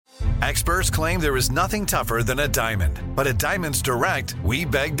Experts claim there is nothing tougher than a diamond. But at Diamonds Direct, we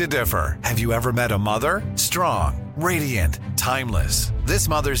beg to differ. Have you ever met a mother? Strong, radiant, timeless. This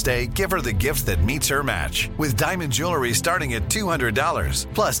Mother's Day, give her the gift that meets her match. With diamond jewelry starting at $200.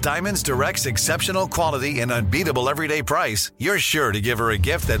 Plus Diamonds Direct's exceptional quality and unbeatable everyday price, you're sure to give her a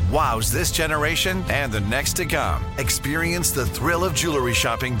gift that wows this generation and the next to come. Experience the thrill of jewelry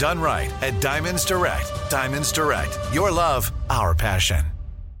shopping done right at Diamonds Direct. Diamonds Direct. Your love, our passion.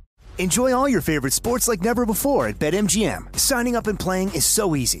 Enjoy all your favorite sports like never before at BetMGM. Signing up and playing is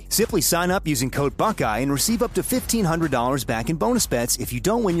so easy. Simply sign up using code Buckeye and receive up to $1,500 back in bonus bets if you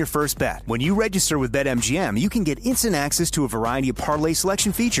don't win your first bet. When you register with BetMGM, you can get instant access to a variety of parlay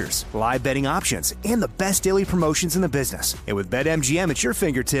selection features, live betting options, and the best daily promotions in the business. And with BetMGM at your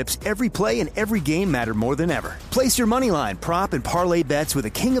fingertips, every play and every game matter more than ever. Place your moneyline, prop, and parlay bets with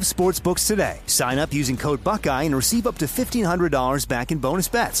the king of sportsbooks today. Sign up using code Buckeye and receive up to $1,500 back in bonus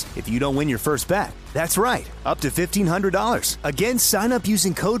bets if you don't win your first bet. That's right, up to $1,500. Again, sign up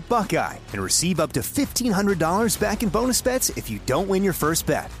using code Buckeye and receive up to $1,500 back in bonus bets if you don't win your first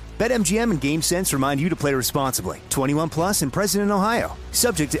bet. BetMGM and GameSense remind you to play responsibly. 21 plus and present in Ohio.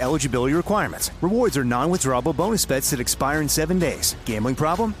 Subject to eligibility requirements. Rewards are non-withdrawable bonus bets that expire in 7 days. Gambling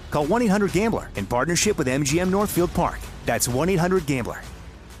problem? Call 1-800-GAMBLER in partnership with MGM Northfield Park. That's 1-800-GAMBLER.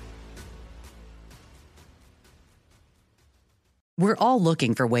 We're all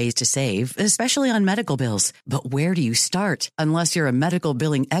looking for ways to save, especially on medical bills. But where do you start? Unless you're a medical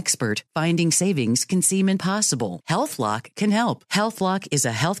billing expert, finding savings can seem impossible. HealthLock can help. HealthLock is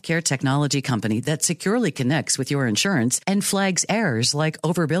a healthcare technology company that securely connects with your insurance and flags errors like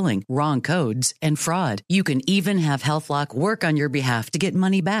overbilling, wrong codes, and fraud. You can even have HealthLock work on your behalf to get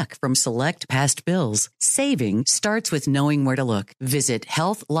money back from select past bills. Saving starts with knowing where to look. Visit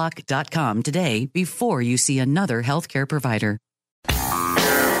healthlock.com today before you see another healthcare provider.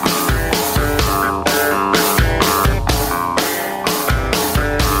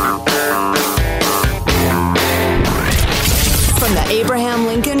 From the Abraham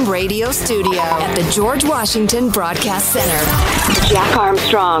Lincoln Radio Studio at the George Washington Broadcast Center, Jack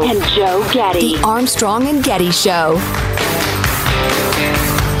Armstrong and Joe Getty. The Armstrong and Getty Show.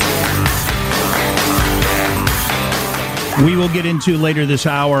 We will get into later this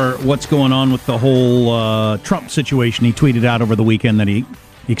hour what's going on with the whole Trump situation. He tweeted out over the weekend that he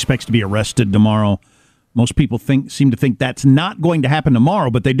expects to be arrested tomorrow. Most people seem to think that's not going to happen tomorrow,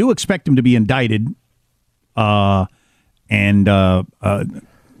 but they do expect him to be indicted. Why?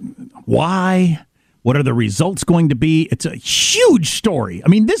 What are the results going to be? It's a huge story. I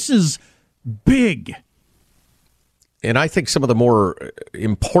mean, this is big. And I think some of the more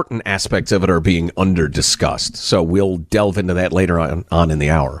important aspects of it are being under-discussed. So we'll delve into that later on in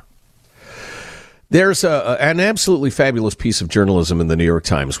the hour. There's an absolutely fabulous piece of journalism in the New York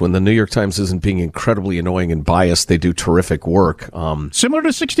Times. When the New York Times isn't being incredibly annoying and biased, they do terrific work. Similar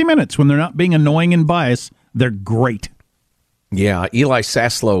to 60 Minutes. When they're not being annoying and biased, they're great. Yeah, Eli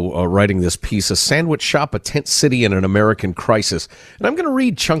Saslow writing this piece, A Sandwich Shop, a Tent City in an American Crisis. And I'm going to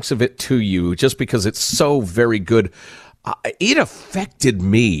read chunks of it to you just because it's so very good. It affected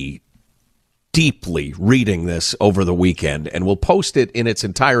me deeply reading this over the weekend, and we'll post it in its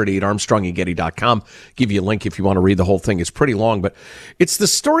entirety at ArmstrongandGetty.com. Give you a link if you want to read the whole thing. It's pretty long, but it's the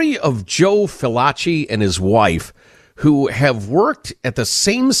story of Joe Filacci and his wife who have worked at the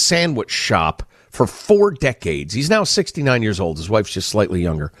same sandwich shop for 4 decades. He's now 69 years old. His wife's just slightly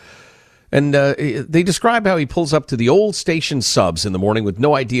younger. And they describe how he pulls up to the old station subs in the morning with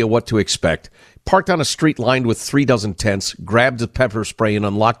no idea what to expect. Parked on a street lined with 3 dozen tents, grabbed a pepper spray and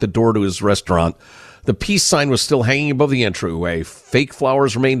unlocked the door to his restaurant. The peace sign was still hanging above the entryway. Fake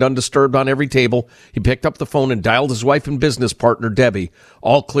flowers remained undisturbed on every table. He picked up the phone and dialed his wife and business partner, Debbie.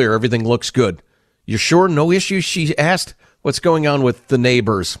 All clear. Everything looks good. You sure? No issues? She asked. What's going on with the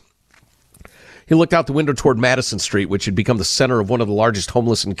neighbors? He looked out the window toward Madison Street, which had become the center of one of the largest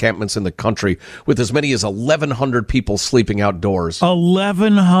homeless encampments in the country, with as many as 1,100 people sleeping outdoors.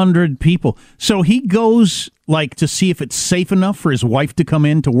 1,100 people. So he goes, to see if it's safe enough for his wife to come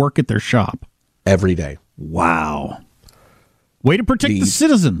in to work at their shop. Every day. Wow. Way to protect the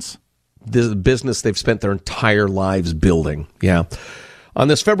citizens. The business they've spent their entire lives building. Yeah. On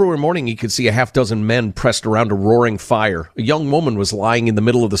this February morning, you could see a half-dozen men pressed around a roaring fire. A young woman was lying in the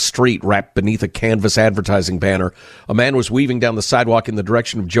middle of the street, wrapped beneath a canvas advertising banner. A man was weaving down the sidewalk in the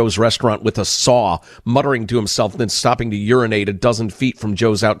direction of Joe's restaurant with a saw, muttering to himself, then stopping to urinate a dozen feet from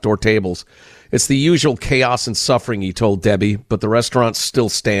Joe's outdoor tables. It's the usual chaos and suffering, he told Debbie, but the restaurant's still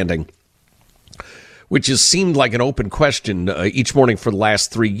standing. Which has seemed like an open question each morning for the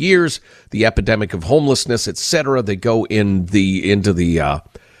last 3 years. The epidemic of homelessness, etc. They go into the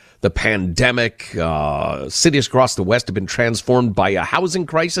the pandemic. Cities across the West have been transformed by a housing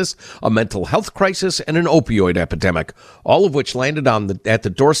crisis, a mental health crisis, and an opioid epidemic, all of which landed at the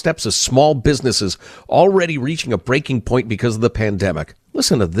doorsteps of small businesses already reaching a breaking point because of the pandemic.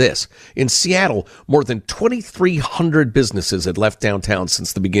 Listen to this. In Seattle, more than 2,300 businesses had left downtown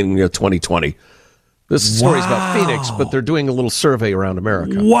since the beginning of 2020. This story's about Phoenix, but they're doing a little survey around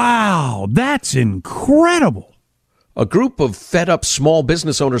America. Wow, that's incredible. A group of fed-up small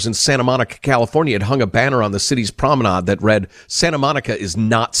business owners in Santa Monica, California had hung a banner on the city's promenade that read, "Santa Monica is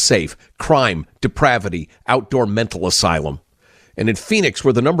not safe. Crime, depravity, outdoor mental asylum." And in Phoenix,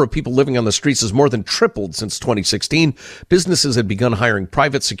 where the number of people living on the streets has more than tripled since 2016, businesses had begun hiring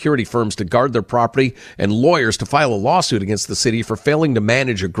private security firms to guard their property and lawyers to file a lawsuit against the city for failing to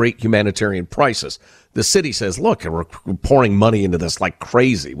manage a great humanitarian crisis. The city says, look, we're pouring money into this like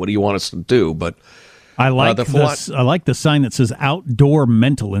crazy. What do you want us to do? But I like I like the sign that says outdoor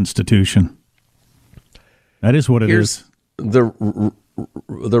mental institution. That is what it is.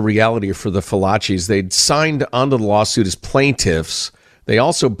 The reality for the Falachis, they'd signed onto the lawsuit as plaintiffs. They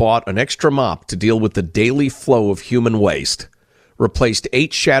also bought an extra mop to deal with the daily flow of human waste, replaced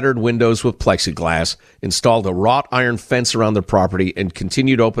 8 shattered windows with plexiglass, installed a wrought iron fence around their property, and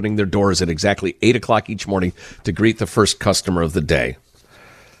continued opening their doors at exactly 8 o'clock each morning to greet the first customer of the day.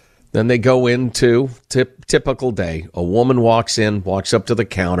 Then they go into typical day. A woman walks up to the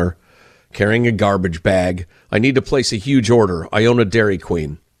counter, carrying a garbage bag. "I need to place a huge order. I own Dairy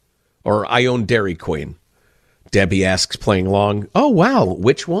Queen." Debbie asks, playing along, "Oh, wow,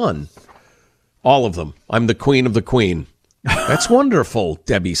 which one?" "All of them. I'm the queen of the queen." "That's wonderful,"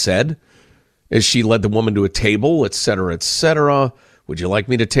 Debbie said, as she led the woman to a table, etc., etc. "Would you like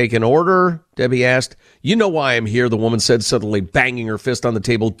me to take an order?" Debbie asked. "You know why I'm here," the woman said, suddenly banging her fist on the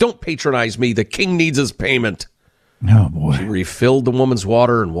table. "Don't patronize me. The king needs his payment." Oh, boy. She refilled the woman's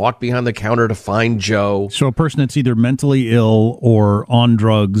water and walked behind the counter to find Joe. So a person that's either mentally ill or on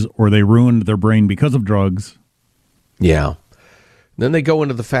drugs, or they ruined their brain because of drugs. Yeah. Then they go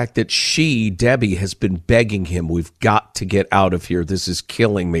into the fact that Debbie, has been begging him, "We've got to get out of here. This is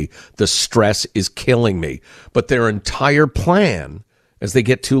killing me. The stress is killing me." But their entire plan, as they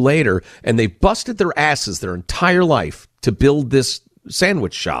get to later, and they've busted their asses their entire life to build this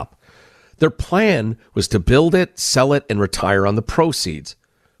sandwich shop. Their plan was to build it, sell it, and retire on the proceeds.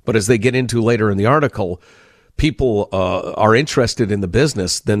 But as they get into later in the article, people are interested in the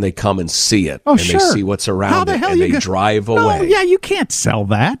business, then they come and see it. Oh, and sure. they see what's around it, and they drive away. No, yeah, you can't sell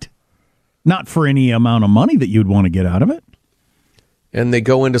that. Not for any amount of money that you'd want to get out of it. And they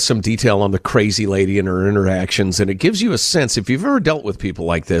go into some detail on the crazy lady and her interactions, and it gives you a sense, if you've ever dealt with people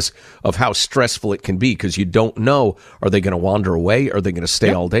like this, of how stressful it can be, because you don't know, are they going to wander away? Are they going to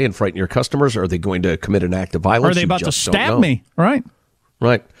stay all day and frighten your customers? Are they going to commit an act of violence? Are they about to stab me? Right.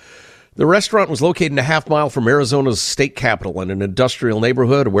 The restaurant was located a half mile from Arizona's state capital in an industrial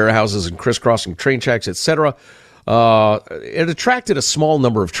neighborhood, warehouses and crisscrossing train tracks, etc. It attracted a small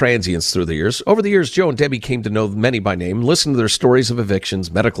number of transients through the years. Over the years, Joe and Debbie came to know many by name, listened to their stories of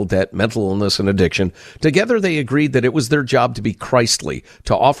evictions, medical debt, mental illness, and addiction. Together, they agreed that it was their job to be Christly,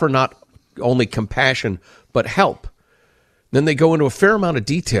 to offer not only compassion, but help. Then they go into a fair amount of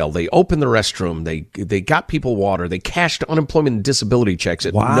detail. They opened the restroom. They got people water. They cashed unemployment and disability checks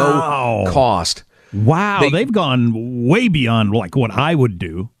at no cost. Wow, they've gone way beyond like what I would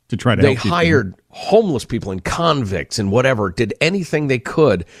do to try to help people. They hired homeless people and convicts and whatever, did anything they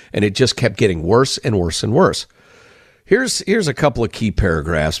could, and it just kept getting worse and worse and worse. Here's a couple of key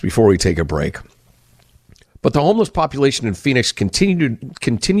paragraphs before we take a break. But the homeless population in Phoenix continued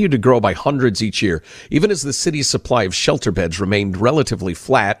to grow by hundreds each year, even as the city's supply of shelter beds remained relatively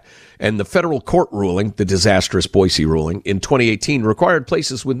flat, and the federal court ruling, the disastrous Boise ruling, in 2018 required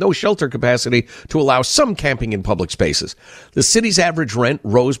places with no shelter capacity to allow some camping in public spaces. The city's average rent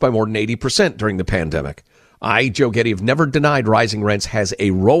rose by more than 80% during the pandemic. I, Joe Getty, have never denied rising rents has a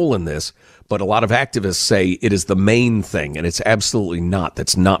role in this, but a lot of activists say it is the main thing, and it's absolutely not.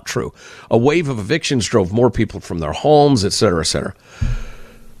 That's not true. A wave of evictions drove more people from their homes, et cetera, et cetera.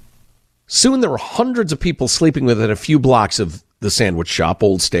 Soon there were hundreds of people sleeping within a few blocks of the sandwich shop,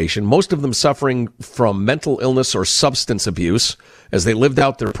 Old Station, most of them suffering from mental illness or substance abuse as they lived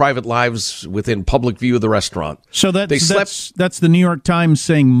out their private lives within public view of the restaurant. So that's the New York Times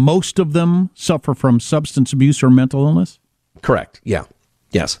saying most of them suffer from substance abuse or mental illness? Correct. Yeah.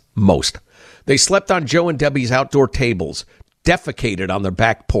 Yes, most. They slept on Joe and Debbie's outdoor tables, defecated on their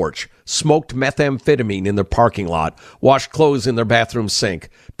back porch, smoked methamphetamine in their parking lot, washed clothes in their bathroom sink,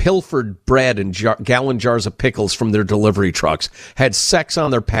 pilfered bread and gallon jars of pickles from their delivery trucks, had sex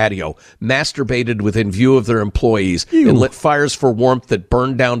on their patio, masturbated within view of their employees, and lit fires for warmth that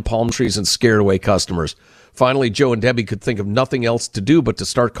burned down palm trees and scared away customers. Finally, Joe and Debbie could think of nothing else to do but to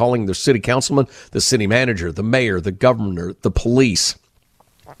start calling their city councilman, the city manager, the mayor, the governor, the police.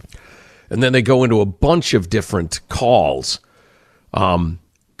 And then they go into a bunch of different calls.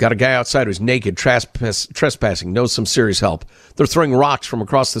 Got a guy outside who's naked, trespassing, knows some serious help. They're throwing rocks from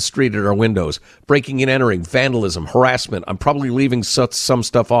across the street at our windows, breaking and entering, vandalism, harassment. I'm probably leaving some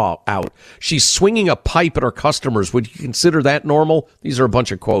stuff out. She's swinging a pipe at our customers. Would you consider that normal? These are a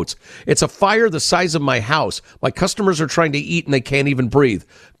bunch of quotes. It's a fire the size of my house. My customers are trying to eat and they can't even breathe.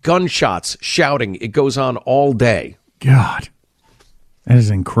 Gunshots, shouting. It goes on all day. God, that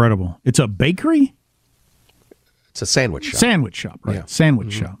is incredible. It's a bakery? It's a sandwich shop. Sandwich shop, right? Yeah.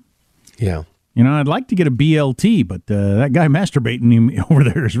 Sandwich shop. Yeah. You know, I'd like to get a BLT, but that guy masturbating over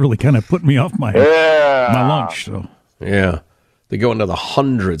there is really kind of putting me off my lunch. So yeah, they go into the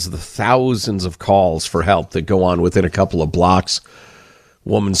hundreds, the thousands of calls for help that go on within a couple of blocks.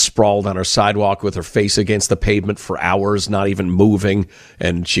 Woman sprawled on her sidewalk with her face against the pavement for hours, not even moving,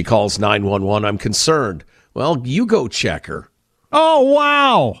 and she calls 911. I'm concerned. Well, you go check her. Oh,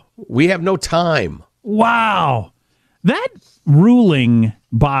 wow. We have no time. Wow. That ruling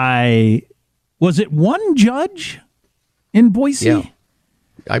by, was it one judge in Boise? Yeah,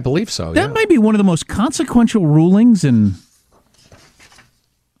 I believe so. That might be one of the most consequential rulings in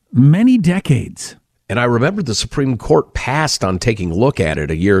many decades. And I remember the Supreme Court passed on taking a look at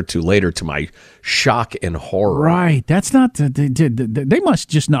it a year or two later, to my shock and horror. Right. That's not, they must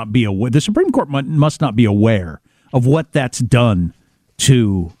just not be aware. The Supreme Court must not be aware of what that's done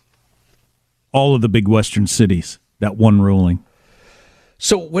to all of the big Western cities, that one ruling.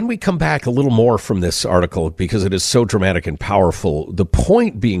 So when we come back a little more from this article, because it is so dramatic and powerful, the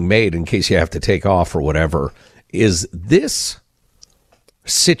point being made, in case you have to take off or whatever, is this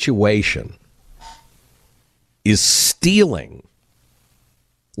situation is stealing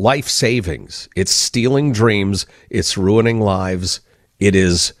life savings. It's stealing dreams. It's ruining lives. It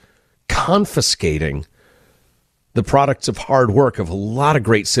is confiscating the products of hard work of a lot of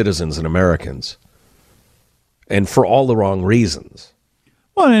great citizens and Americans, and for all the wrong reasons.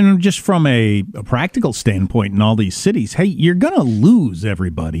 Well, and just from a practical standpoint in all these cities, hey, you're going to lose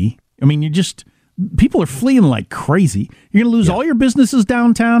everybody. I mean, people are fleeing like crazy. You're going to lose all your businesses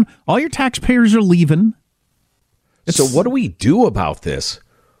downtown. All your taxpayers are leaving. So what do we do about this?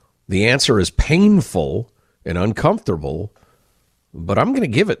 The answer is painful and uncomfortable, but I'm going to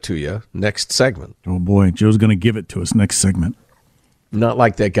give it to you next segment. Oh, boy. Joe's going to give it to us next segment. Not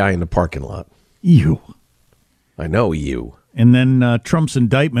like that guy in the parking lot. You. I know you. And then Trump's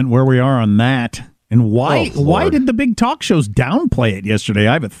indictment, where we are on that. And why did the big talk shows downplay it yesterday?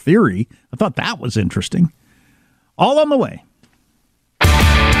 I have a theory. I thought that was interesting. All on the way.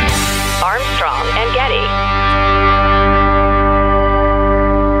 Armstrong and Getty.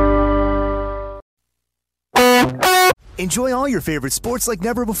 Enjoy all your favorite sports like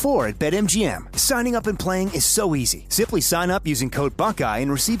never before at BetMGM. Signing up and playing is so easy. Simply sign up using code Buckeye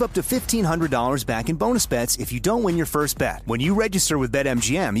and receive up to $1,500 back in bonus bets if you don't win your first bet. When you register with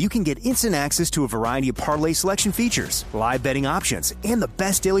BetMGM, you can get instant access to a variety of parlay selection features, live betting options, and the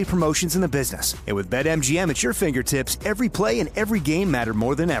best daily promotions in the business. And with BetMGM at your fingertips, every play and every game matter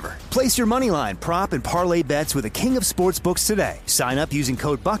more than ever. Place your moneyline, prop, and parlay bets with the king of sportsbooks today. Sign up using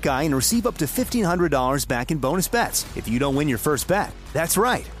code Buckeye and receive up to $1,500 back in bonus bets if you don't win your first bet. That's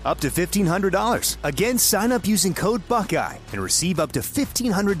right, up to $1,500. Again, sign up using code Buckeye and receive up to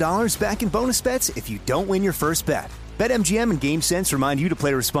 $1,500 back in bonus bets if you don't win your first bet. BetMGM and GameSense remind you to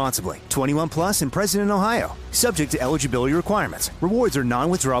play responsibly. 21 plus and present in Ohio. Subject to eligibility requirements. Rewards are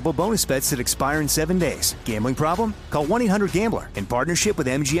non-withdrawable bonus bets that expire in 7 days. Gambling problem? Call 1-800-GAMBLER in partnership with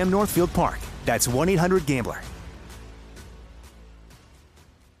MGM Northfield Park. That's 1-800-GAMBLER.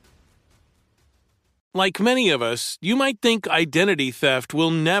 Like many of us, you might think identity theft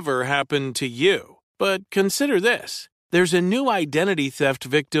will never happen to you. But consider this. There's a new identity theft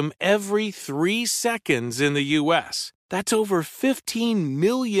victim every 3 seconds in the U.S. That's over 15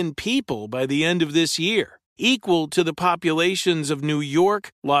 million people by the end of this year, equal to the populations of New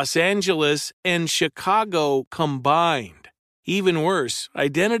York, Los Angeles, and Chicago combined. Even worse,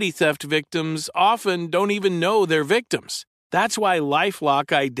 identity theft victims often don't even know they're victims. That's why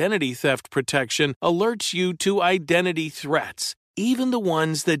LifeLock Identity Theft Protection alerts you to identity threats, even the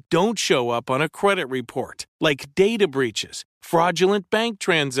ones that don't show up on a credit report, like data breaches, fraudulent bank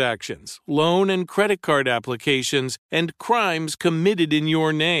transactions, loan and credit card applications, and crimes committed in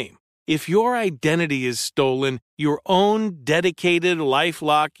your name. If your identity is stolen, your own dedicated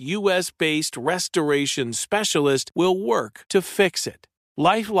LifeLock U.S.-based restoration specialist will work to fix it.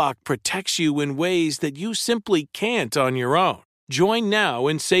 LifeLock protects you in ways that you simply can't on your own. Join now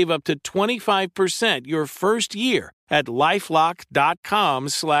and save up to 25% your first year at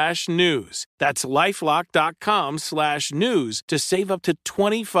LifeLock.com/news. That's LifeLock.com/news to save up to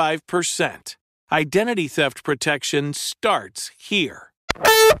 25%. Identity theft protection starts here.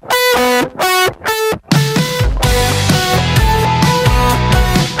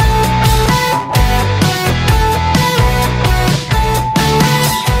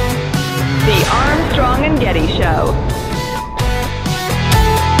 The Armstrong and Getty Show.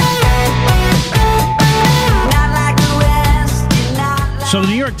 So the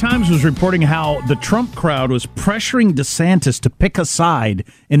New York Times was reporting how the Trump crowd was pressuring DeSantis to pick a side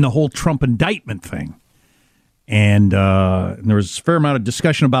in the whole Trump indictment thing. And there was a fair amount of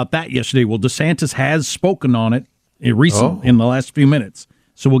discussion about that yesterday. Well, DeSantis has spoken on it in the last few minutes.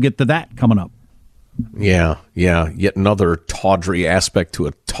 So we'll get to that coming up. Yeah. Yet another tawdry aspect to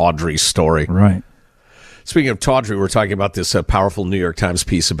a tawdry story. Right. Speaking of tawdry, we're talking about this powerful New York Times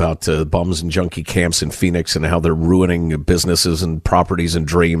piece about bums and junkie camps in Phoenix and how they're ruining businesses and properties and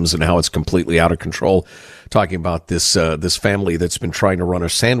dreams and how it's completely out of control. Talking about this family that's been trying to run a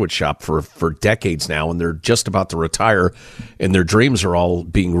sandwich shop for decades now, and they're just about to retire, and their dreams are all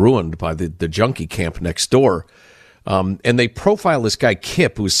being ruined by the junkie camp next door. And they profile this guy,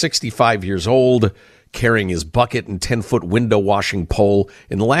 Kip, who's 65 years old, carrying his bucket and 10-foot window washing pole.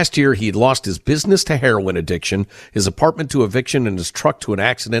 In the last year, he had lost his business to heroin addiction, his apartment to eviction, and his truck to an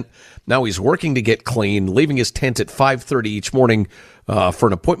accident. Now he's working to get clean, leaving his tent at 5:30 each morning for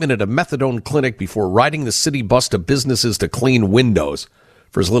an appointment at a methadone clinic before riding the city bus to businesses to clean windows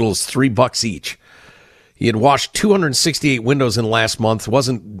for as little as $3 each. He had washed 268 windows in the last month,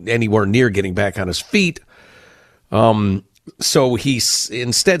 wasn't anywhere near getting back on his feet. So he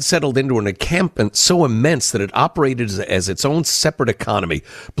instead settled into an encampment so immense that it operated as its own separate economy.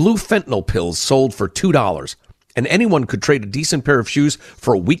 Blue fentanyl pills sold for $2, and anyone could trade a decent pair of shoes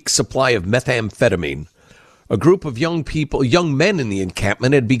for a week's supply of methamphetamine. A group of young men in the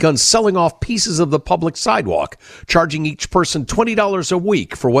encampment had begun selling off pieces of the public sidewalk, charging each person $20 a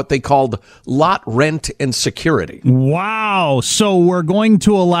week for what they called lot rent and security. Wow. So we're going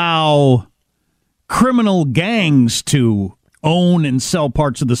to allow criminal gangs to own and sell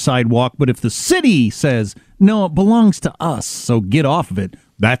parts of the sidewalk, but if the city says, no, it belongs to us, so get off of it,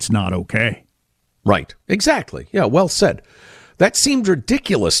 that's not okay. Right. Exactly. Yeah, well said. That seemed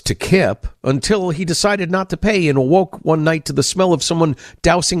ridiculous to Kip until he decided not to pay and awoke one night to the smell of someone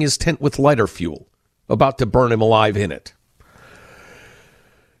dousing his tent with lighter fuel, about to burn him alive in it.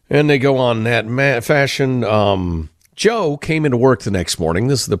 And they go on that fashion. Joe came into work the next morning,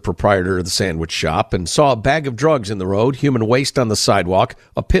 this is the proprietor of the sandwich shop, and saw a bag of drugs in the road, human waste on the sidewalk,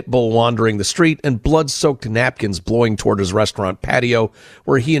 a pit bull wandering the street, and blood-soaked napkins blowing toward his restaurant patio,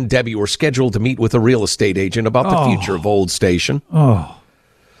 where he and Debbie were scheduled to meet with a real estate agent about the future of Old Station.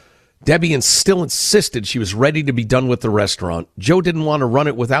 Debbie still insisted she was ready to be done with the restaurant. Joe didn't want to run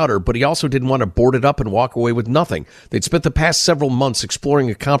it without her, but he also didn't want to board it up and walk away with nothing. They'd spent the past several months exploring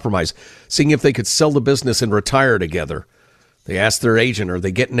a compromise, seeing if they could sell the business and retire together. They asked their agent, are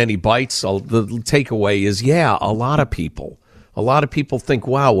they getting any bites? The takeaway is, yeah, a lot of people. A lot of people think,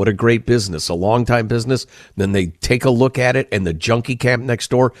 wow, what a great business, a long-time business. Then they take a look at it and the junkie camp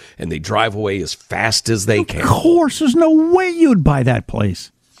next door, and they drive away as fast as they can. Of course, there's no way you'd buy that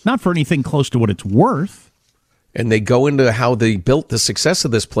place. Not for anything close to what it's worth. And they go into how they built the success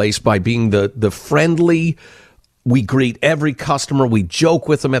of this place by being the friendly, we greet every customer, we joke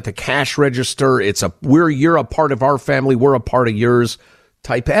with them at the cash register. You're a part of our family, we're a part of yours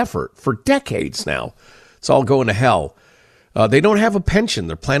type effort for decades now. It's all going to hell. They don't have a pension.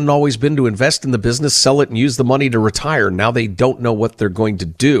 Their plan had always been to invest in the business, sell it, and use the money to retire. Now they don't know what they're going to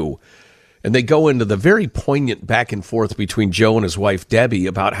do. And they go into the very poignant back and forth between Joe and his wife, Debbie,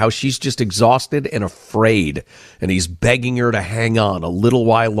 about how she's just exhausted and afraid. And he's begging her to hang on a little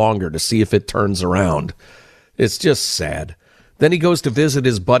while longer to see if it turns around. It's just sad. Then he goes to visit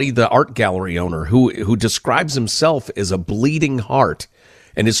his buddy, the art gallery owner, who describes himself as a bleeding heart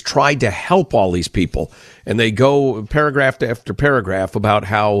and has tried to help all these people. And they go paragraph after paragraph about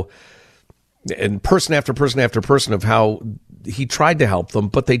how, and person after person after person, of how he tried to help them,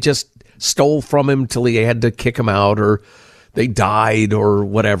 but they just stole from him till he had to kick him out, or they died or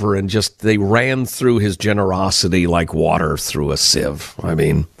whatever, and just they ran through his generosity like water through a sieve. I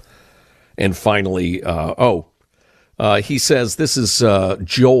mean, and finally, he says, this is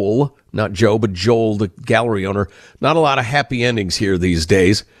Joel, not Joe, but Joel, the gallery owner. Not a lot of happy endings here these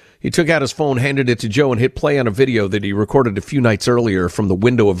days. He took out his phone, handed it to Joe, and hit play on a video that he recorded a few nights earlier from the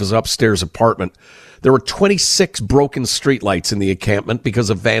window of his upstairs apartment. There were 26 broken streetlights in the encampment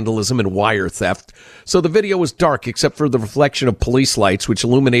because of vandalism and wire theft. So the video was dark except for the reflection of police lights, which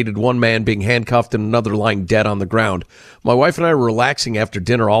illuminated one man being handcuffed and another lying dead on the ground. My wife and I were relaxing after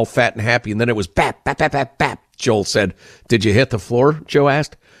dinner, all fat and happy, and then it was bap, bap, bap, bap, bap, Joel said. Did you hit the floor? Joe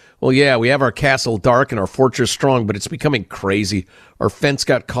asked. Well, yeah, we have our castle dark and our fortress strong, but it's becoming crazy. Our fence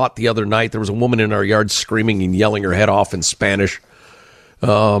got caught the other night. There was a woman in our yard screaming and yelling her head off in Spanish.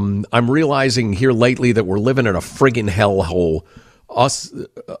 I'm realizing here lately that we're living in a friggin' hellhole.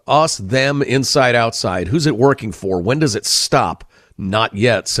 Us, them, inside, outside. Who's it working for? When does it stop? Not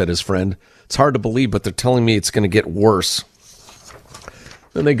yet, said his friend. It's hard to believe, but they're telling me it's going to get worse.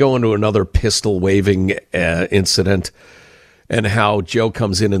 Then they go into another pistol-waving incident, and how Joe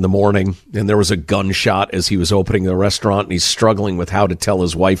comes in the morning, and there was a gunshot as he was opening the restaurant, and he's struggling with how to tell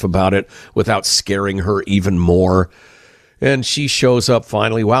his wife about it without scaring her even more. And she shows up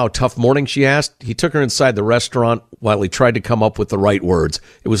finally. Wow, tough morning, she asked. He took her inside the restaurant while he tried to come up with the right words.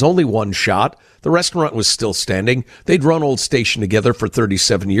 It was only one shot. The restaurant was still standing. They'd run Old Station together for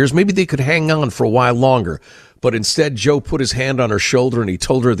 37 years. Maybe they could hang on for a while longer. But instead, Joe put his hand on her shoulder, and he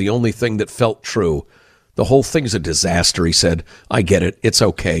told her the only thing that felt true. The whole thing's a disaster, he said. I get it. It's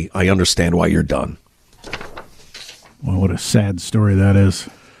okay. I understand why you're done. Well, what a sad story that is.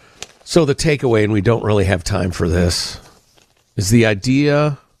 So the takeaway, and we don't really have time for this, is the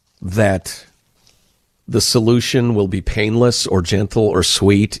idea that the solution will be painless or gentle or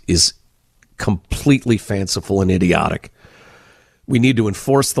sweet is completely fanciful and idiotic. We need to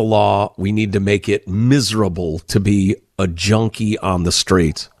enforce the law. We need to make it miserable to be a junkie on the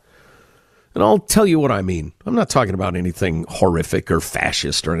streets. And I'll tell you what I mean. I'm not talking about anything horrific or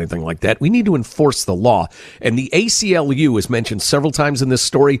fascist or anything like that. We need to enforce the law. And the ACLU is mentioned several times in this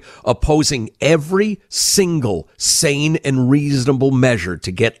story, opposing every single sane and reasonable measure to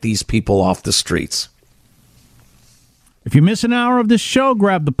get these people off the streets. If you miss an hour of this show,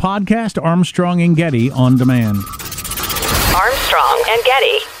 grab the podcast Armstrong and Getty on demand. Armstrong and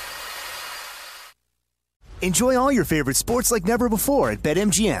Getty. Enjoy all your favorite sports like never before at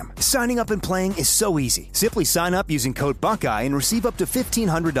BetMGM. Signing up and playing is so easy. Simply sign up using code Buckeye and receive up to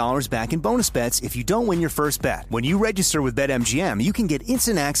 $1,500 back in bonus bets if you don't win your first bet. When you register with BetMGM, you can get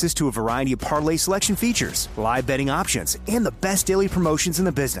instant access to a variety of parlay selection features, live betting options, and the best daily promotions in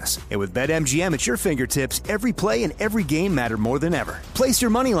the business. And with BetMGM at your fingertips, every play and every game matter more than ever. Place your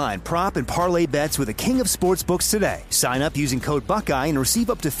moneyline, prop, and parlay bets with the king of sportsbooks today. Sign up using code Buckeye and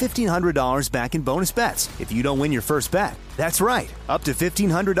receive up to $1,500 back in bonus bets if you don't win your first bet. That's right, up to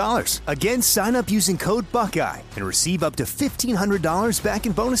 $1,500. Again, sign up using code Buckeye and receive up to $1,500 back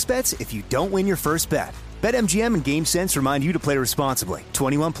in bonus bets if you don't win your first bet. BetMGM and GameSense remind you to play responsibly.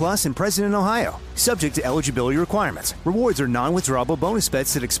 21 plus and present in Ohio. Subject to eligibility requirements. Rewards are non-withdrawable bonus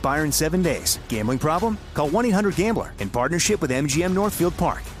bets that expire in 7 days. Gambling problem? Call 1-800-GAMBLER in partnership with MGM Northfield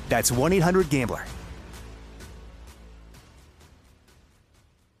Park. That's 1-800-GAMBLER.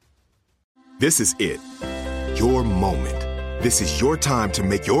 This is it. Your moment. This is your time to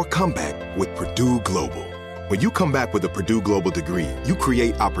make your comeback with Purdue Global. When you come back with a Purdue Global degree, you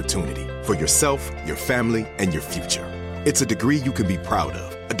create opportunity for yourself, your family, and your future. It's a degree you can be proud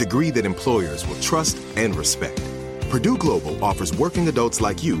of, a degree that employers will trust and respect. Purdue Global offers working adults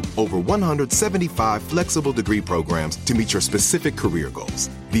like you over 175 flexible degree programs to meet your specific career goals.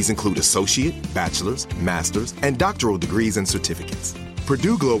 These include associate, bachelor's, master's, and doctoral degrees and certificates.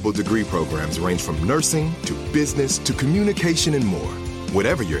 Purdue Global degree programs range from nursing to business to communication and more.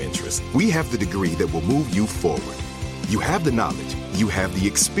 Whatever your interest, we have the degree that will move you forward. You have the knowledge, you have the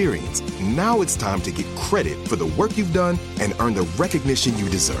experience. Now it's time to get credit for the work you've done and earn the recognition you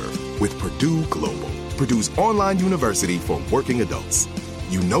deserve with Purdue Global, Purdue's online university for working adults.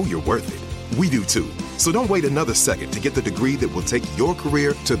 You know you're worth it. We do too. So don't wait another second to get the degree that will take your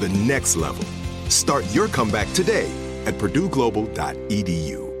career to the next level. Start your comeback today at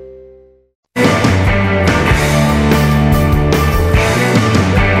purdueglobal.edu.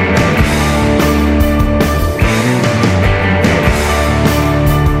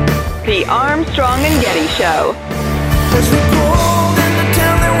 The Armstrong and Getty Show.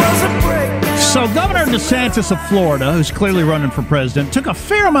 So Governor DeSantis of Florida, who's clearly running for president, took a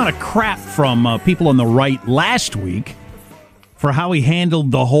fair amount of crap from people on the right last week for how he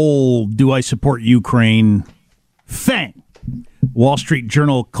handled the whole "do I support Ukraine" thing. Wall Street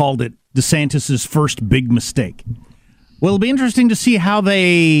Journal called it DeSantis' first big mistake. Well, it'll be interesting to see how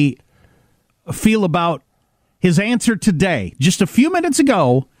they feel about his answer today. Just a few minutes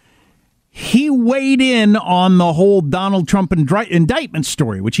ago, he weighed in on the whole Donald Trump indictment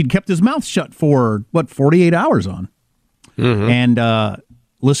story, which he'd kept his mouth shut for, 48 hours on. Mm-hmm. And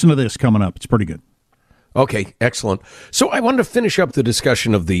listen to this coming up. It's pretty good. Okay, excellent. So I wanted to finish up the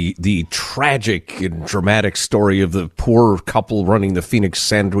discussion of the tragic and dramatic story of the poor couple running the Phoenix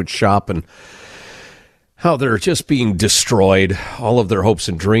sandwich shop and how they're just being destroyed, all of their hopes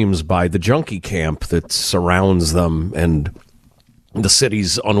and dreams, by the junkie camp that surrounds them and the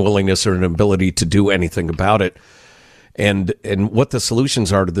city's unwillingness or inability to do anything about it. And what the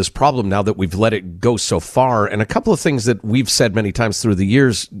solutions are to this problem now that we've let it go so far. And a couple of things that we've said many times through the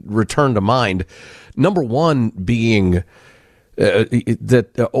years return to mind. Number one being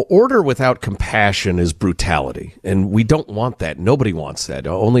that order without compassion is brutality. And we don't want that. Nobody wants that.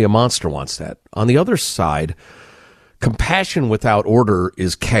 Only a monster wants that. On the other side, compassion without order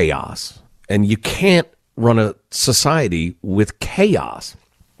is chaos. And you can't run a society with chaos.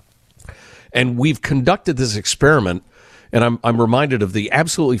 And we've conducted this experiment. And I'm reminded of the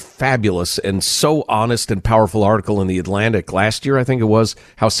absolutely fabulous and so honest and powerful article in The Atlantic last year, I think it was,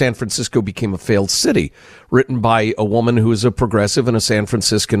 how San Francisco became a failed city, written by a woman who is a progressive and a San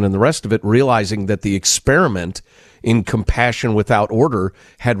Franciscan and the rest of it, realizing that the experiment in compassion without order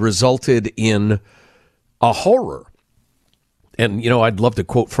had resulted in a horror. And, I'd love to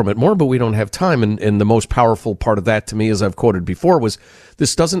quote from it more, but we don't have time. And the most powerful part of that to me, as I've quoted before, was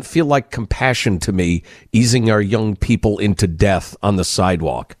this doesn't feel like compassion to me, easing our young people into death on the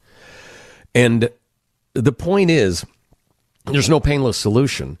sidewalk. And the point is, there's no painless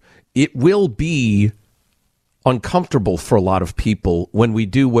solution. It will be uncomfortable for a lot of people when we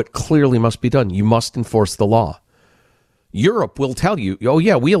do what clearly must be done. You must enforce the law. Europe will tell you, oh,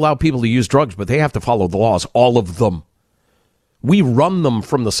 yeah, we allow people to use drugs, but they have to follow the laws, all of them. We run them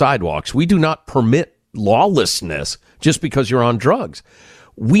from the sidewalks. We do not permit lawlessness just because you're on drugs.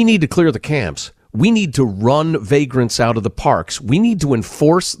 We need to clear the camps. We need to run vagrants out of the parks. We need to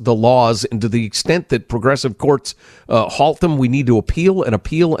enforce the laws, and to the extent that progressive courts halt them, we need to appeal and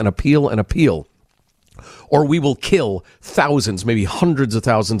appeal and appeal and appeal. Or we will kill thousands, maybe hundreds of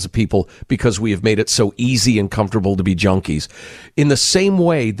thousands of people because we have made it so easy and comfortable to be junkies. In the same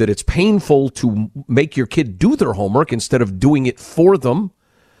way that it's painful to make your kid do their homework instead of doing it for them,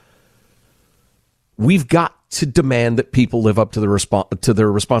 we've got to demand that people live up to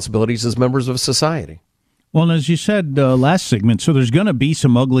their responsibilities as members of society. Well, and as you said last segment, so there's going to be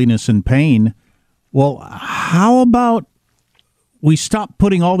some ugliness and pain. Well, how about we stop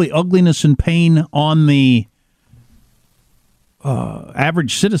putting all the ugliness and pain on the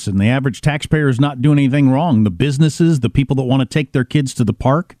average citizen? The average taxpayer is not doing anything wrong. The businesses, the people that want to take their kids to the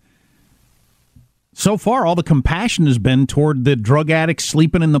park. So far, all the compassion has been toward the drug addicts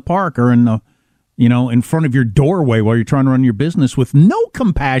sleeping in the park or in the, in front of your doorway while you're trying to run your business, with no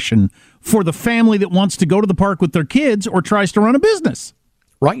compassion for the family that wants to go to the park with their kids or tries to run a business.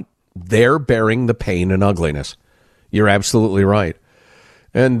 Right. They're bearing the pain and ugliness. You're absolutely right.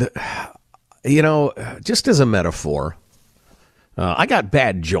 And, just as a metaphor, I got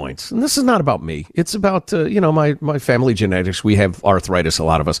bad joints. And this is not about me. It's about, my family genetics. We have arthritis, a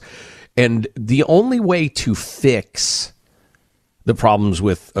lot of us. And the only way to fix the problems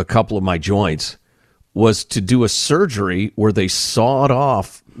with a couple of my joints was to do a surgery where they sawed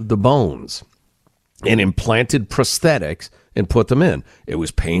off the bones and implanted prosthetics and put them in. It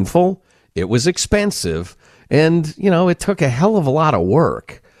was painful. It was expensive. And, it took a hell of a lot of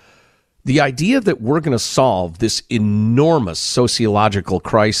work. The idea that we're going to solve this enormous sociological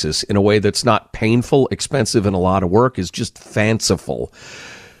crisis in a way that's not painful, expensive, and a lot of work is just fanciful.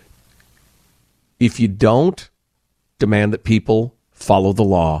 If you don't demand that people follow the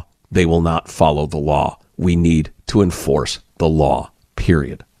law, they will not follow the law. We need to enforce the law,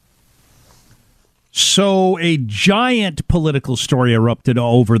 period. So a giant political story erupted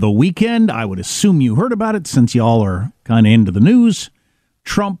over the weekend. I would assume you heard about it since y'all are kind of into the news.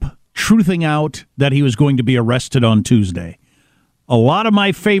 Trump truthing out that he was going to be arrested on Tuesday. A lot of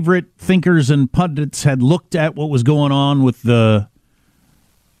my favorite thinkers and pundits had looked at what was going on with the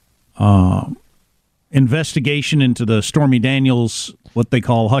investigation into the Stormy Daniels, what they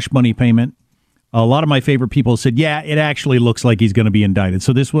call hush money payment. A lot of my favorite people said, yeah, it actually looks like he's going to be indicted.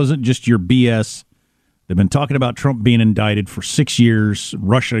 So this wasn't just your BS. They've been talking about Trump being indicted for 6 years,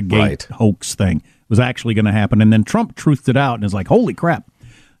 Russiagate hoax thing. It was actually going to happen. And then Trump truthed it out and is like, holy crap.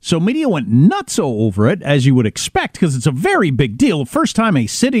 So media went nuts over it, as you would expect, because it's a very big deal. The first time a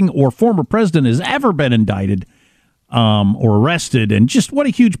sitting or former president has ever been indicted. or arrested, and just what a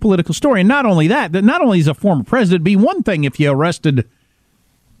huge political story. And not only that not only is a former president, it'd be one thing if you arrested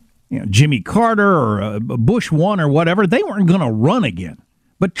Jimmy Carter or Bush 1 or whatever. They weren't going to run again.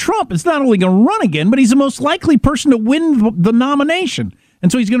 But Trump is not only going to run again, but he's the most likely person to win the nomination.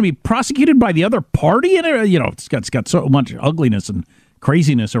 And so he's going to be prosecuted by the other party. And, it's got so much ugliness and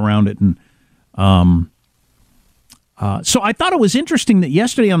craziness around it. And so I thought it was interesting that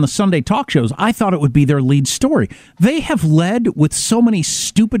yesterday on the Sunday talk shows, I thought it would be their lead story. They have led with so many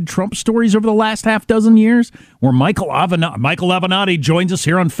stupid Trump stories over the last half dozen years, where Michael Avenatti joins us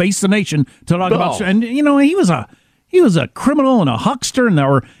here on Face the Nation to talk about, and he was a criminal and a huckster, and there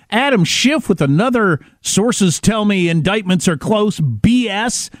were Adam Schiff with another sources tell me indictments are close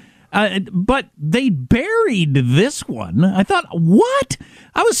BS. But they buried this one. I thought, what?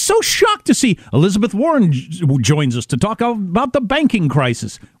 I was so shocked to see Elizabeth Warren joins us to talk about the banking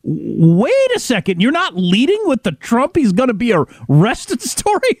crisis. Wait a second. You're not leading with the Trump he's going to be arrested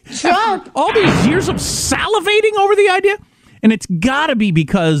story? Sure. All these years of salivating over the idea? And it's got to be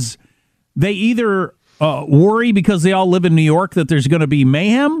because they either worry because they all live in New York that there's going to be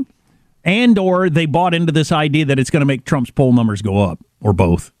mayhem, and or they bought into this idea that it's going to make Trump's poll numbers go up, or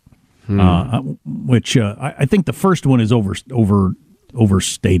both. Which I think the first one is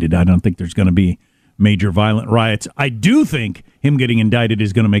overstated. I don't think there's going to be major violent riots. I do think him getting indicted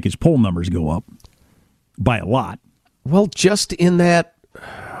is going to make his poll numbers go up by a lot. Well, just in that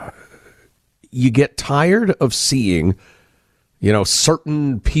you get tired of seeing,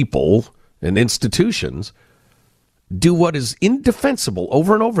 certain people and institutions do what is indefensible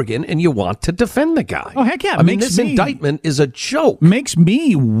over and over again, and you want to defend the guy. Oh, heck yeah. I mean, this indictment is a joke. Makes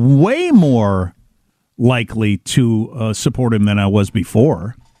me way more likely to support him than I was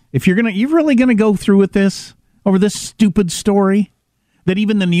before. If you're really gonna go through with this over this stupid story that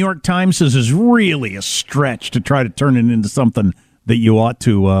even the New York Times says is really a stretch to try to turn it into something that you ought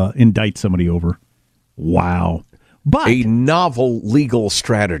to indict somebody over. Wow. But a novel legal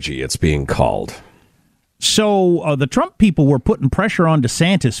strategy, it's being called. So the Trump people were putting pressure on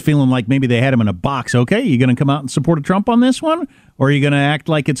DeSantis, feeling like maybe they had him in a box. Okay, you going to come out and support a Trump on this one? Or are you going to act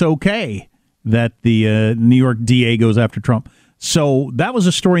like it's okay that the New York DA goes after Trump? So that was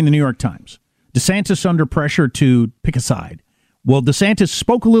a story in the New York Times. DeSantis under pressure to pick a side. Well, DeSantis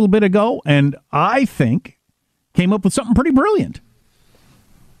spoke a little bit ago, and I think came up with something pretty brilliant.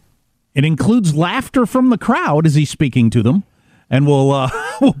 It includes laughter from the crowd as he's speaking to them, and we'll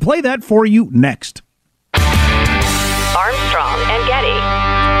play that for you next. Armstrong and Getty.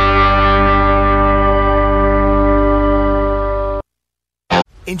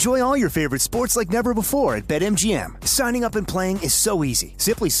 Enjoy all your favorite sports like never before at BetMGM. Signing up and playing is so easy.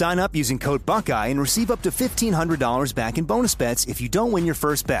 Simply sign up using code Buckeye and receive up to $1,500 back in bonus bets if you don't win your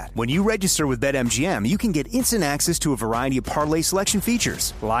first bet. When you register with BetMGM, you can get instant access to a variety of parlay selection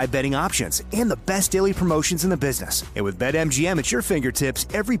features, live betting options, and the best daily promotions in the business. And with BetMGM at your fingertips,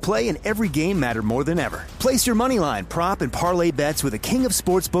 every play and every game matter more than ever. Place your moneyline, prop, and parlay bets with the king of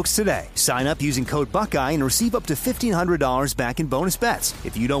sportsbooks today. Sign up using code Buckeye and receive up to $1,500 back in bonus bets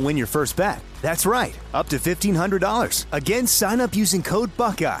if you don't win your first bet. That's right, up to $1,500. Again, sign up using code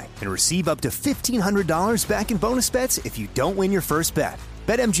Buckeye and receive up to $1,500 back in bonus bets if you don't win your first bet.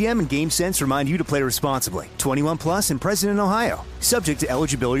 BetMGM and GameSense remind you to play responsibly. 21 plus and present in Ohio. Subject to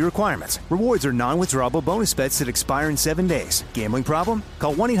eligibility requirements. Rewards are non-withdrawable bonus bets that expire in 7 days. Gambling problem?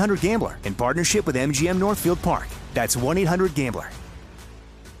 Call 1-800-GAMBLER in partnership with MGM Northfield Park. That's 1-800-GAMBLER.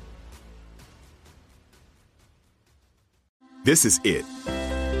 This is it.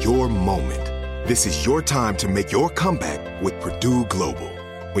 Your moment. This is your time to make your comeback with Purdue Global.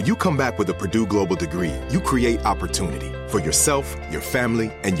 When you come back with a Purdue Global degree, you create opportunity for yourself, your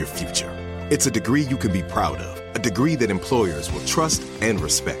family, and your future. It's a degree you can be proud of, a degree that employers will trust and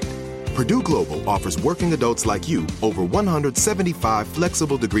respect. Purdue Global offers working adults like you over 175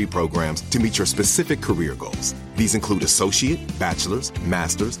 flexible degree programs to meet your specific career goals. These include associate, bachelor's,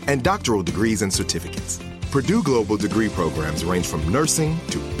 master's, and doctoral degrees and certificates. Purdue Global degree programs range from nursing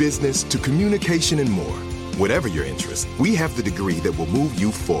to business to communication and more. Whatever your interest, we have the degree that will move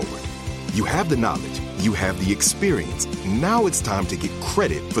you forward. You have the knowledge, you have the experience. Now it's time to get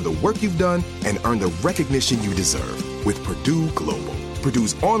credit for the work you've done and earn the recognition you deserve with Purdue Global,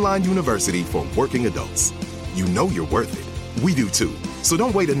 Purdue's online university for working adults. You know you're worth it. We do too. So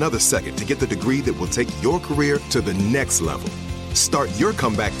don't wait another second to get the degree that will take your career to the next level. Start your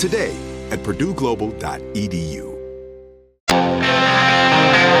comeback today at purdueglobal.edu.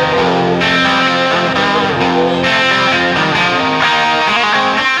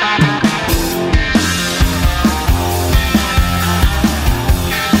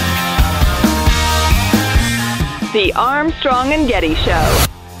 The Armstrong and Getty Show.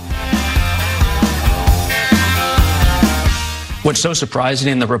 What's so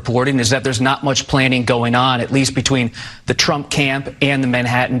surprising in the reporting is that there's not much planning going on, at least between the Trump camp and the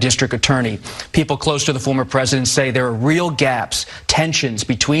Manhattan District Attorney. People close to the former president say there are real gaps, tensions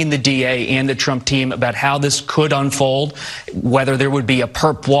between the DA and the Trump team about how this could unfold, whether there would be a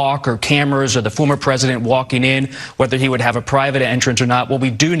perp walk or cameras or the former president walking in, whether he would have a private entrance or not. What we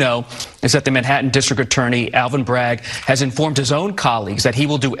do know is that the Manhattan District Attorney, Alvin Bragg, has informed his own colleagues that he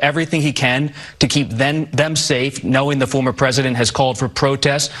will do everything he can to keep them safe, knowing the former president has called for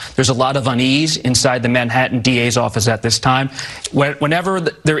protests. There's a lot of unease inside the Manhattan DA's office at this time. Whenever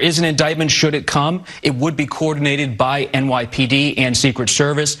there is an indictment, should it come, it would be coordinated by NYPD and Secret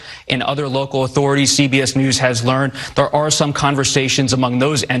Service and other local authorities. CBS News has learned there are some conversations among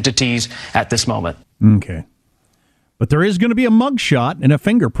those entities at this moment. Okay. But there is going to be a mugshot and a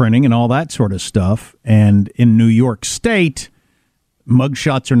fingerprinting and all that sort of stuff. And in New York State,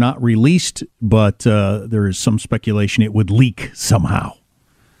 mugshots are not released, but there is some speculation it would leak somehow.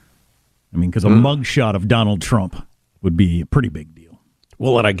 I mean, because a mugshot of Donald Trump would be a pretty big deal.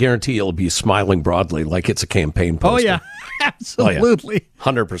 Well, and I guarantee you'll be smiling broadly like it's a campaign poster. Oh, yeah. Absolutely.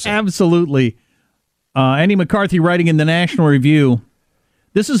 Oh, yeah. 100%. Absolutely. Andy McCarthy writing in the National Review,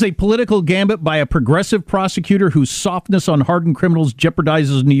 this is a political gambit by a progressive prosecutor whose softness on hardened criminals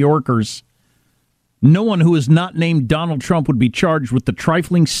jeopardizes New Yorkers. No one who is not named Donald Trump would be charged with the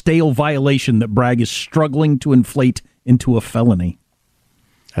trifling, stale violation that Bragg is struggling to inflate into a felony.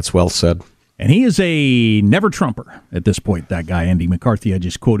 That's well said. And he is a never-Trumper at this point, that guy, Andy McCarthy, I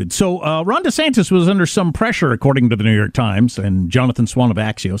just quoted. So Ron DeSantis was under some pressure, according to the New York Times and Jonathan Swan of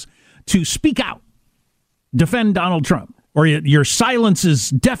Axios, to speak out, defend Donald Trump, or your silence is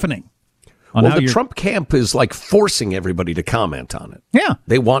deafening. Well, the Trump camp is like forcing everybody to comment on it. Yeah,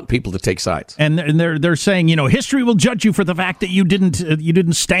 they want people to take sides, and they're saying, history will judge you for the fact that you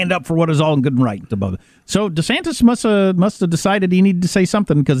didn't stand up for what is all good and right above it. So DeSantis must have decided he needed to say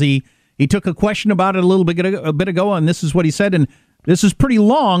something, because he took a question about it a bit ago, and this is what he said. And this is pretty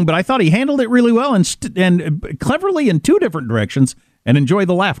long, but I thought he handled it really well and cleverly in two different directions. And enjoy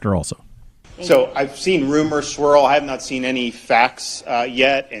the laughter also. So I've seen rumors swirl. I have not seen any facts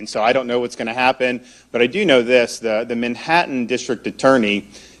yet, and so I don't know what's going to happen. But I do know this. The Manhattan District Attorney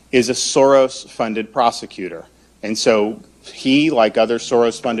is a Soros-funded prosecutor. And so he, like other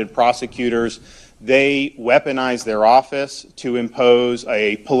Soros-funded prosecutors, they weaponize their office to impose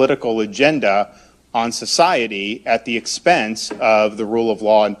a political agenda on society at the expense of the rule of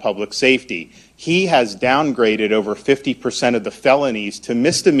law and public safety. He has downgraded over 50% of the felonies to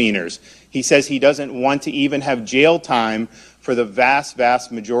misdemeanors. He says he doesn't want to even have jail time for the vast,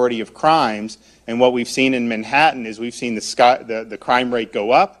 vast majority of crimes. And what we've seen in Manhattan is we've seen the crime rate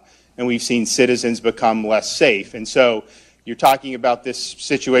go up, and we've seen citizens become less safe. And so you're talking about this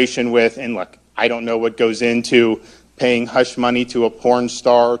situation with, and look, I don't know what goes into paying hush money to a porn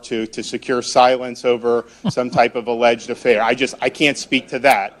star to secure silence over some type of alleged affair. I can't speak to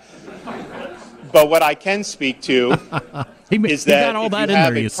that. But what I can speak to is that if you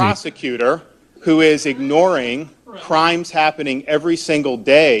have a prosecutor who is ignoring crimes happening every single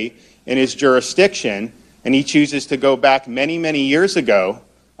day in his jurisdiction, and he chooses to go back many, many years ago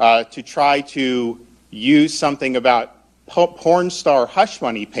to try to use something about porn star hush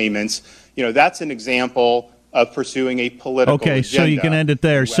money payments, that's an example of pursuing a political agenda. So you can end it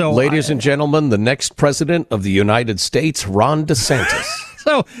there. So, ladies and gentlemen, the next president of the United States, Ron DeSantis.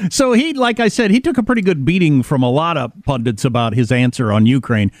 So he, like I said, he took a pretty good beating from a lot of pundits about his answer on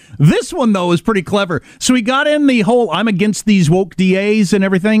Ukraine. This one, though, is pretty clever. So he got in the whole I'm against these woke DAs and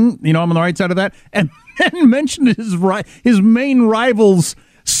everything, I'm on the right side of that, and then mentioned his main rivals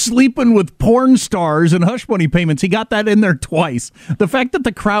sleeping with porn stars and hush money payments. He got that in there twice. The fact that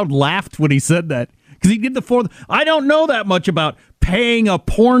the crowd laughed when he said that, because he did the fourth. I don't know that much about paying a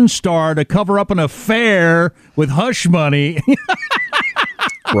porn star to cover up an affair with hush money.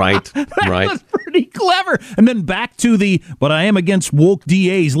 Right. That was pretty clever. And then back to but I am against woke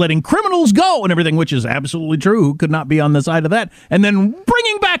DAs letting criminals go and everything, which is absolutely true. Who could not be on the side of that? And then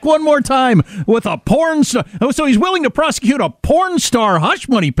bringing back one more time with a porn star. So he's willing to prosecute a porn star hush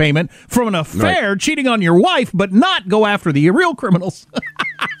money payment from an affair, cheating on your wife, but not go after the real criminals.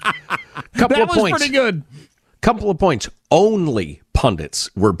 That was pretty good. Couple of points. Only pundits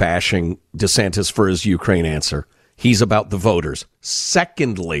were bashing DeSantis for his Ukraine answer. He's about the voters.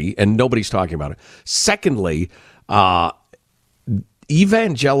 Secondly, and nobody's talking about it. Secondly,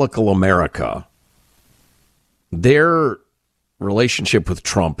 evangelical America, their relationship with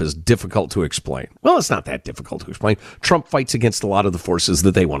Trump is difficult to explain. Well, it's not that difficult to explain. Trump fights against a lot of the forces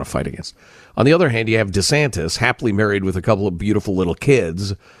that they want to fight against. On the other hand, you have DeSantis, happily married with a couple of beautiful little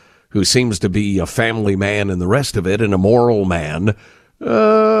kids, who seems to be a family man and the rest of it, and a moral man.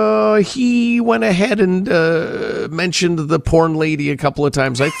 He went ahead and mentioned the porn lady a couple of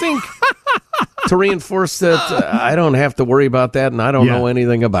times, I think, to reinforce that I don't have to worry about that and I don't know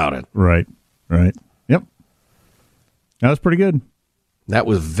anything about it. Right. Yep. That was pretty good. That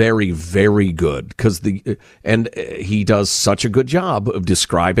was very, very good because he does such a good job of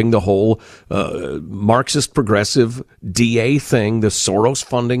describing the whole Marxist progressive DA thing, the Soros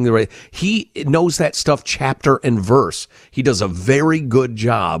funding. He knows that stuff chapter and verse. He does a very good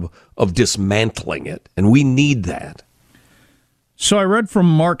job of dismantling it, and we need that. So I read from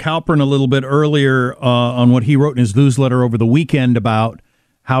Mark Halperin a little bit earlier on what he wrote in his newsletter over the weekend about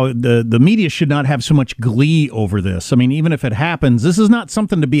how the media should not have so much glee over this. I mean, even if it happens, this is not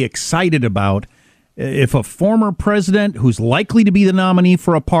something to be excited about. If a former president who's likely to be the nominee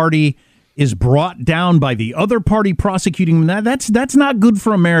for a party is brought down by the other party prosecuting him, that's not good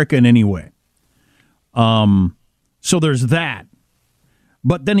for America in any way. So there's that.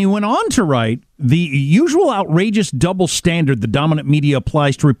 But then he went on to write, the usual outrageous double standard the dominant media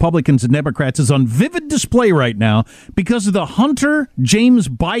applies to Republicans and Democrats is on vivid display right now because of the Hunter James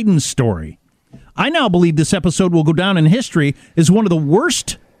Biden story. I now believe this episode will go down in history as one of the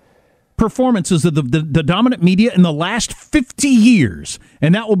worst performances of the dominant media in the last 50 years.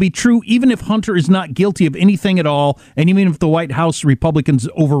 And that will be true even if Hunter is not guilty of anything at all, and even if the White House Republicans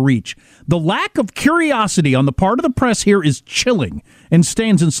overreach. The lack of curiosity on the part of the press here is chilling and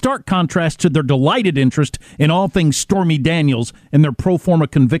stands in stark contrast to their delighted interest in all things Stormy Daniels and their pro forma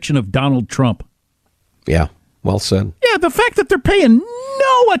conviction of Donald Trump. Yeah, well said. Yeah, the fact that they're paying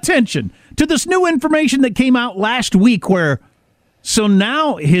no attention to this new information that came out last week so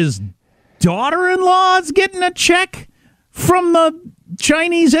now his daughter-in-law is getting a check from the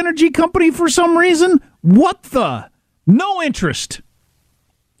Chinese energy company for some reason? What the? No interest.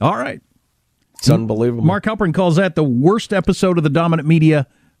 All right. It's unbelievable. Mark Halperin calls that the worst episode of the dominant media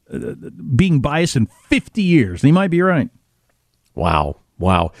being biased in 50 years. And he might be right. Wow.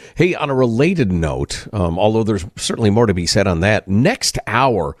 Hey, on a related note, although there's certainly more to be said on that, next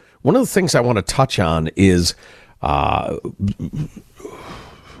hour, one of the things I want to touch on is I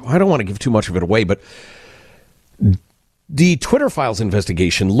don't want to give too much of it away, but the Twitter Files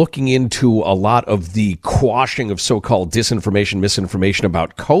investigation looking into a lot of the quashing of so-called disinformation, misinformation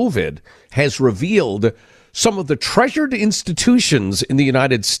about COVID has revealed some of the treasured institutions in the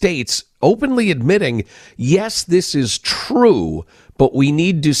United States openly admitting, yes, this is true, but we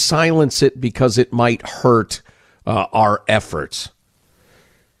need to silence it because it might hurt our efforts.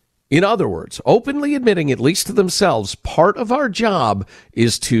 In other words, openly admitting, at least to themselves, part of our job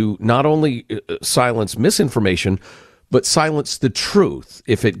is to not only silence misinformation, but silence the truth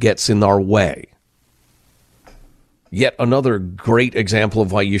if it gets in our way. Yet another great example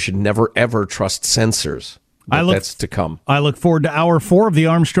of why you should never, ever trust censors. That's to come. I look forward to Hour 4 of the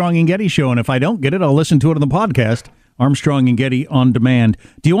Armstrong and Getty Show, and if I don't get it, I'll listen to it on the podcast, Armstrong and Getty on Demand.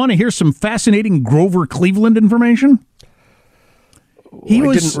 Do you want to hear some fascinating Grover Cleveland information? I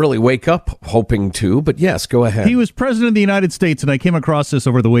didn't really wake up hoping to, but yes, go ahead. He was president of the United States, and I came across this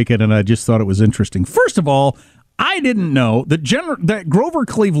over the weekend, and I just thought it was interesting. First of all, I didn't know that Grover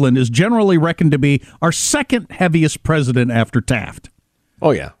Cleveland is generally reckoned to be our second heaviest president after Taft.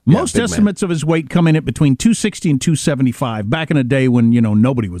 Oh, yeah. Most estimates of his weight come in at between 260 and 275, back in a day when,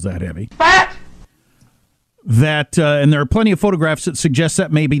 nobody was that heavy. Fat! And there are plenty of photographs that suggest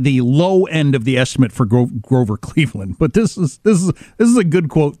that may be the low end of the estimate for Grover Cleveland. But this is a good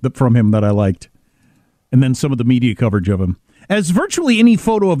quote from him that I liked. And then some of the media coverage of him. As virtually any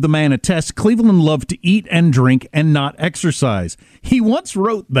photo of the man attests, Cleveland loved to eat and drink and not exercise. He once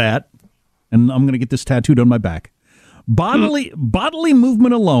wrote that, and I'm going to get this tattooed on my back, bodily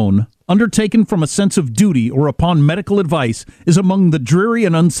movement alone, undertaken from a sense of duty or upon medical advice, is among the dreary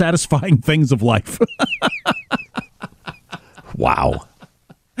and unsatisfying things of life. Wow.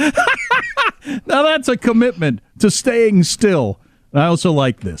 Now that's a commitment to staying still. I also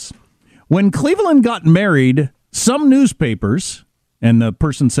like this. When Cleveland got married, some newspapers, and the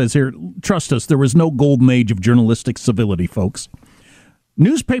person says here, trust us, there was no golden age of journalistic civility, folks.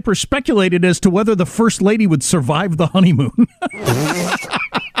 Newspapers speculated as to whether the First Lady would survive the honeymoon.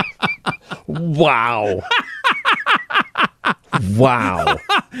 Wow. Wow.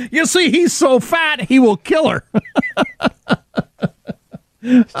 You see, he's so fat, he will kill her.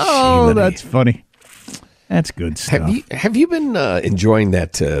 Oh, that's funny. That's good stuff. Have you been enjoying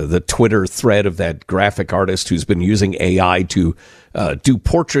that the Twitter thread of that graphic artist who's been using AI to do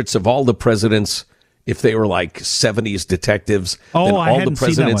portraits of all the presidents if they were like 70s detectives, and all the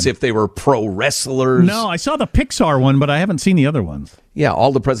presidents if they were pro wrestlers? No, I saw the Pixar one, but I haven't seen the other ones. Yeah,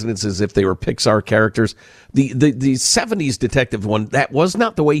 all the presidents as if they were Pixar characters. The 70s detective one, that was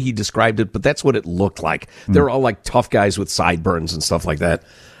not the way he described it, but that's what it looked like. They're all like tough guys with sideburns and stuff like that.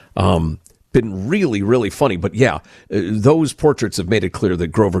 Been really, really funny. But yeah, those portraits have made it clear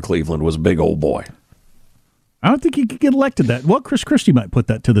that Grover Cleveland was a big old boy. I don't think he could get elected that. Well, Chris Christie might put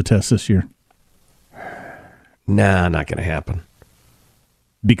that to the test this year. Nah, not going to happen.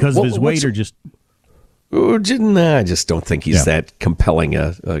 Because of his weight or just... I just don't think he's that compelling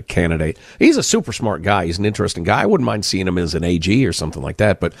a candidate. He's a super smart guy. He's an interesting guy. I wouldn't mind seeing him as an AG or something like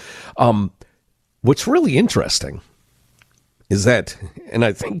that. But what's really interesting is that, and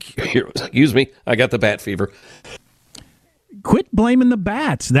I think, excuse me, I got the bat fever. Quit blaming the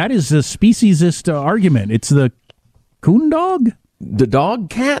bats. That is a speciesist argument. It's the coon dog? The dog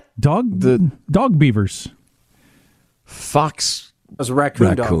cat? The dog beavers. Fox... It was a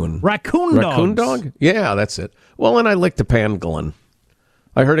raccoon dog. Raccoon dog? Yeah, that's it. Well, and I licked the pangolin.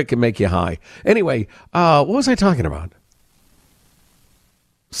 I heard it can make you high. Anyway, what was I talking about?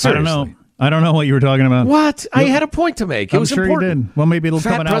 Seriously. I don't know what you were talking about. What? I had a point to make. It was sure important. You did. Well, maybe it'll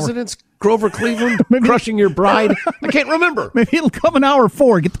come an hour. Presidents, Grover Cleveland, crushing your bride. I can't remember. Maybe it'll come an hour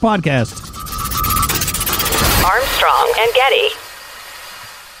 4. Get the podcast. Armstrong and Getty.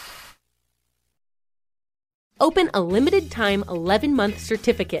 Open a limited-time 11-month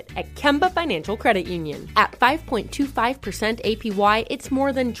certificate at Kemba Financial Credit Union. At 5.25% APY, it's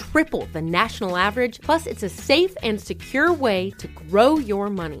more than triple the national average, plus it's a safe and secure way to grow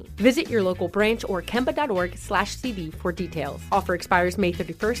your money. Visit your local branch or kemba.org/cb for details. Offer expires May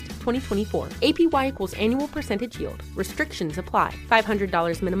 31st, 2024. APY equals annual percentage yield. Restrictions apply.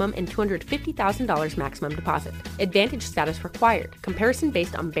 $500 minimum and $250,000 maximum deposit. Advantage status required. Comparison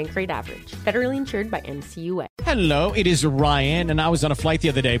based on bank rate average. Federally insured by NCUA. Hello, it is Ryan, and I was on a flight the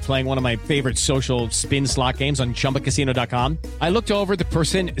other day playing one of my favorite social spin slot games on ChumbaCasino.com. I looked over at the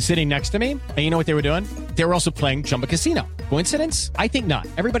person sitting next to me, and you know what they were doing? They were also playing Chumba Casino. Coincidence? I think not.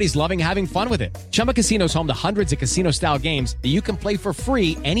 Everybody's loving having fun with it. Chumba Casino is home to hundreds of casino-style games that you can play for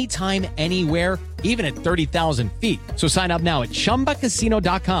free anytime, anywhere, even at 30,000 feet. So sign up now at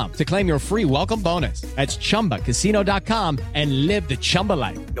ChumbaCasino.com to claim your free welcome bonus. That's ChumbaCasino.com and live the Chumba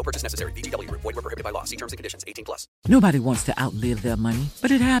life. No purchase necessary. VGW. Void where prohibited by law. See terms and conditions. 18+. Nobody wants to outlive their money, but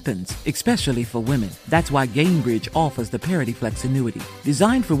it happens, especially for women. That's why Gainbridge offers the Parity Flex annuity,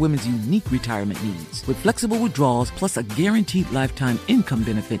 designed for women's unique retirement needs, with flexible withdrawals plus a guaranteed lifetime income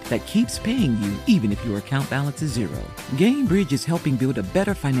benefit that keeps paying you even if your account balance is zero. Gainbridge is helping build a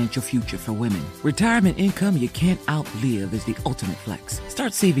better financial future for women. Retirement income you can't outlive is the ultimate flex.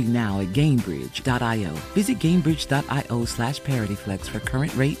 Start saving now at Gainbridge.io. Visit Gainbridge.io/ParityFlex for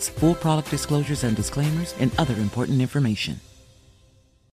current rates, full product disclosures and disclaimers, and other important information.